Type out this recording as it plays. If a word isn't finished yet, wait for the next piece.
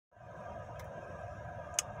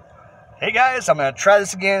Hey guys, I'm going to try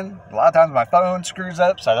this again. A lot of times my phone screws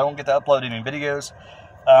up, so I don't get to upload any videos.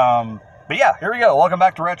 But yeah, here we go. Welcome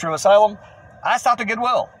back to Retro Asylum. I stopped at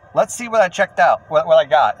Goodwill. Let's see what I checked out, what I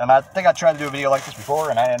got. And I think I tried to do a video like this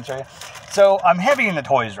before, and I didn't show you. So I'm heavy into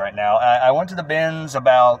toys right now. I went to the bins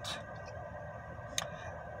about,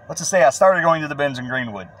 let's just say I started going to the bins in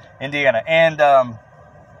Greenwood, Indiana. And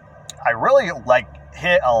I really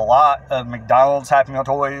hit a lot of McDonald's Happy Meal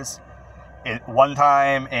toys at one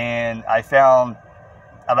time, and I found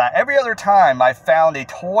about every other time I found a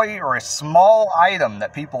toy or a small item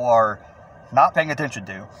that people are not paying attention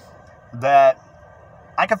to that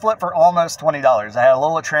I could flip for almost $20. I had a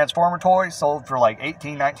little Transformer toy sold for like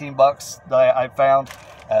 18, 19 bucks that I found.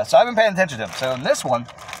 So I've been paying attention to them. So in this one,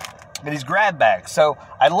 these grab bags. So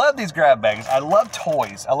I love these grab bags. I love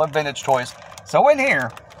toys. I love vintage toys. So in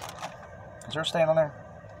here, is there a stain on there?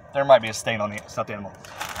 There might be a stain on the stuffed animal.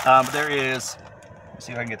 But there is, let's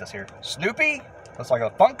see if I can get this here. Snoopy, looks like a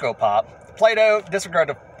Funko Pop. Play-Doh, disregard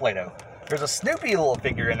the Play-Doh. There's a Snoopy little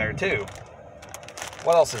figure in there too.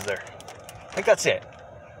 What else is there? I think that's it.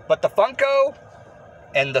 But the Funko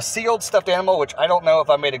and the sealed stuffed animal, which I don't know if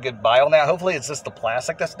I made a good buy on that. Hopefully it's just the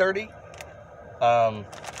plastic that's dirty. But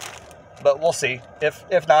we'll see.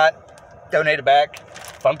 If not, donate it back.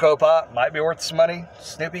 Funko Pop might be worth some money.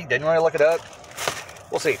 Snoopy, didn't really look it up.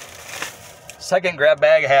 We'll see. Second grab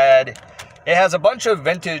bag has a bunch of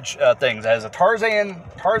vintage things. It has a Tarzan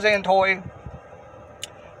toy.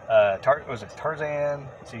 Was it Tarzan?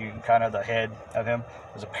 See kind of the head of him.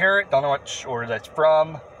 There's a parrot. Don't know which order that's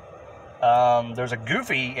from. There's a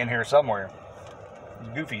Goofy in here somewhere.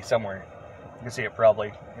 Goofy somewhere. You can see it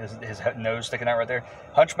probably. His nose sticking out right there.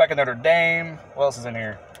 Hunchback of Notre Dame. What else is in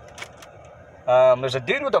here? There's a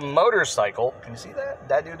dude with a motorcycle. Can you see that?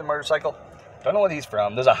 That dude with the motorcycle. Don't know what he's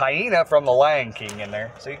from. There's a hyena from The Lion King in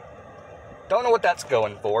there. See? Don't know what that's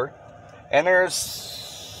going for. And there's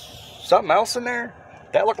something else in there.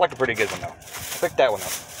 That looked like a pretty good one, though. Pick that one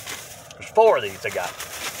up. There's 4 of these I got.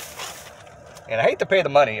 And I hate to pay the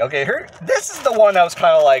money. Okay, here. This is the one I was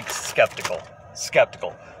kind of like skeptical.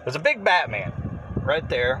 There's a big Batman right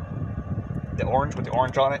there. The orange with the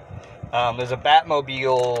orange on it. There's a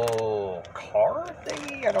Batmobile car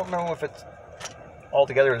thingy. I don't know if it's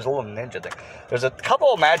altogether. There's a little ninja thing. There's a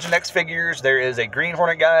couple of Imaginext figures. There is a Green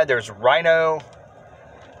Hornet guy. There's Rhino.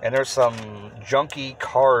 And there's some junky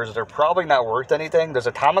cars. They're probably not worth anything. There's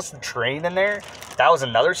a Thomas the Train in there. That was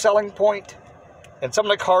another selling point. And some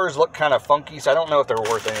of the cars look kind of funky, so I don't know if they're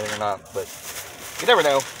worth anything or not. But you never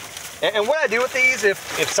know. And what I do with these,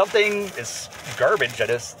 if something is garbage, I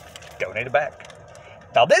just donate it back.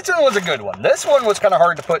 Now, this one was a good one. This one was kind of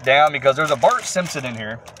hard to put down because there's a Bart Simpson in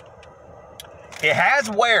here. It has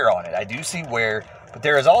wear on it. I do see wear. But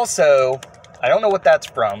there is also, I don't know what that's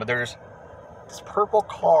from, but there's this purple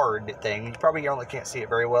card thing. You probably only can't see it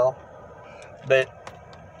very well. But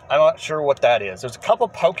I'm not sure what that is. There's a couple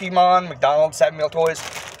Pokemon McDonald's Happy Meal toys.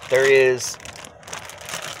 There is,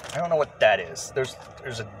 I don't know what that is. There's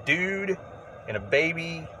a dude and a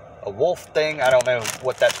baby, a wolf thing. I don't know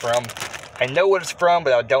what that's from. I know what it's from,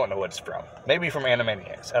 but I don't know what it's from. Maybe from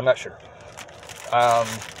Animaniacs. I'm not sure.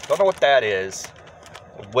 Don't know what that is.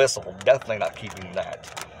 A whistle. Definitely not keeping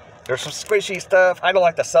that. There's some squishy stuff. I don't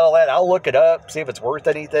like to sell that. I'll look it up, see if it's worth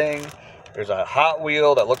anything. There's a Hot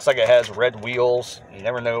Wheel that looks like it has red wheels. You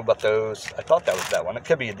never know about those. I thought that was that one. It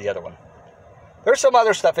could be the other one. There's some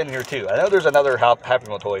other stuff in here, too. I know there's another Happy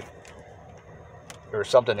Meal toy. There's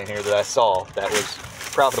something in here that I saw that was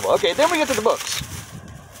profitable. Okay, then we get to the books.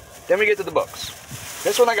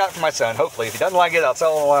 This one I got for my son. Hopefully, if he doesn't like it, I'll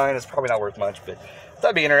sell it online. It's probably not worth much, but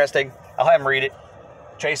that'd be interesting. I'll have him read it.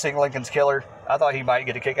 Chasing Lincoln's Killer. I thought he might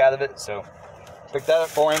get a kick out of it, so picked that up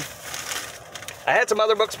for him. I had some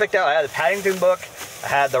other books picked out. I had the Paddington book. I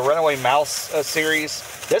had the Runaway Mouse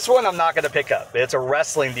series. This one I'm not going to pick up. It's a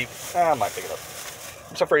wrestling DVD. I might pick it up.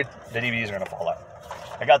 I'm so afraid the DVDs are going to fall out.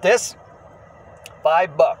 I got this.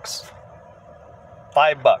 $5.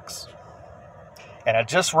 $5. And I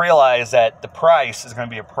just realized that the price is going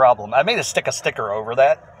to be a problem. I made a sticker over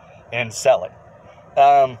that and sell it.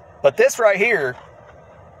 But this right here,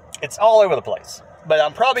 it's all over the place. But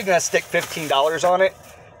I'm probably going to stick $15 on it.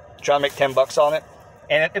 Try to make $10 on it.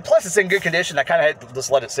 And plus, it's in good condition. I kind of had to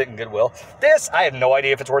just let it sit in Goodwill. This, I have no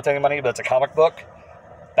idea if it's worth any money, but it's a comic book.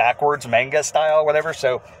 Backwards manga style, whatever.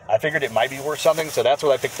 So I figured it might be worth something. So that's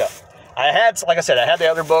what I picked up. I had, like I said, I had the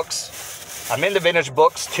other books. I'm into vintage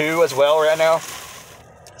books too as well right now.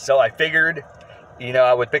 So I figured, you know,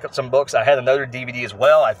 I would pick up some books. I had another DVD as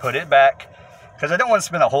well. I put it back because I don't want to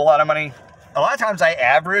spend a whole lot of money. A lot of times I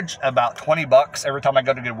average about $20 every time I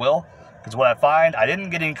go to Goodwill. Because what I find, I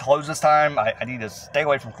didn't get any clothes this time. I need to stay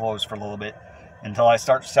away from clothes for a little bit until I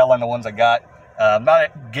start selling the ones I got. I'm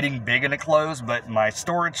not getting big into clothes, but my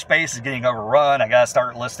storage space is getting overrun. I got to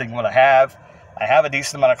start listing what I have. I have a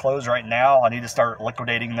decent amount of clothes right now. I need to start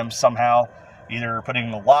liquidating them somehow. Either putting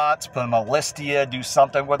them in lots, put them on Listia, do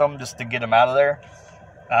something with them just to get them out of there.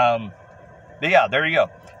 But yeah, there you go.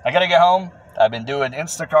 I got to get home. I've been doing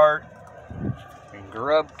Instacart and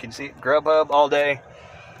can you see it? Grubhub all day.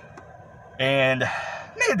 And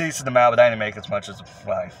made a decent amount, but I didn't make as much as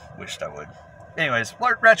I wished I would. Anyways,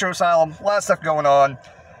 Retro Asylum, a lot of stuff going on.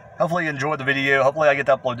 Hopefully you enjoyed the video. Hopefully I get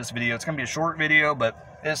to upload this video. It's going to be a short video, but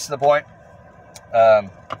it's to the point.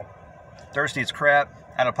 Thirsty as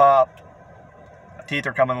crap, had a pop. My teeth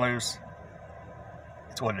are coming loose.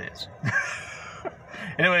 It's what it is.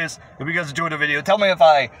 Anyways, if you guys enjoyed the video, tell me if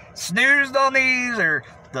I snoozed on these, or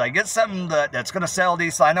did I get something that's going to sell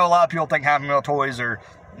decent. I know a lot of people think Happy Meal toys are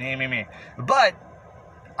me. But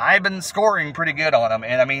I've been scoring pretty good on them.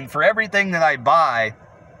 And I mean, for everything that I buy,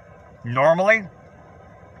 normally,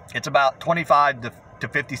 it's about 25 to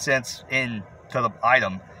 50 cents into the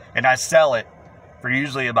item. And I sell it for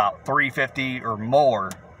usually about $3.50 or more.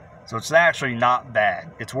 So it's actually not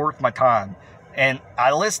bad. It's worth my time. And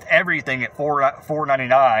I list everything at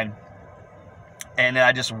 $4.99, and then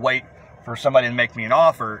I just wait for somebody to make me an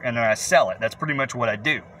offer, and then I sell it. That's pretty much what I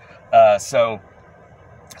do. So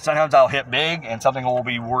sometimes I'll hit big, and something will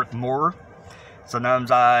be worth more. Sometimes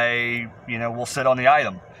I, will sit on the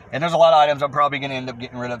item. And there's a lot of items I'm probably going to end up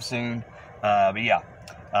getting rid of soon. But yeah,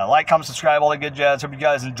 like, comment, subscribe, all that good jazz. Hope you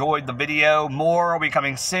guys enjoyed the video. More will be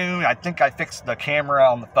coming soon. I think I fixed the camera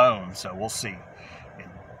on the phone, so we'll see.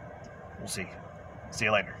 We'll see. See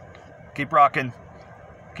you later. Keep rocking.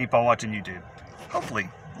 Keep on watching YouTube. Hopefully,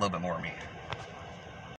 a little bit more of me.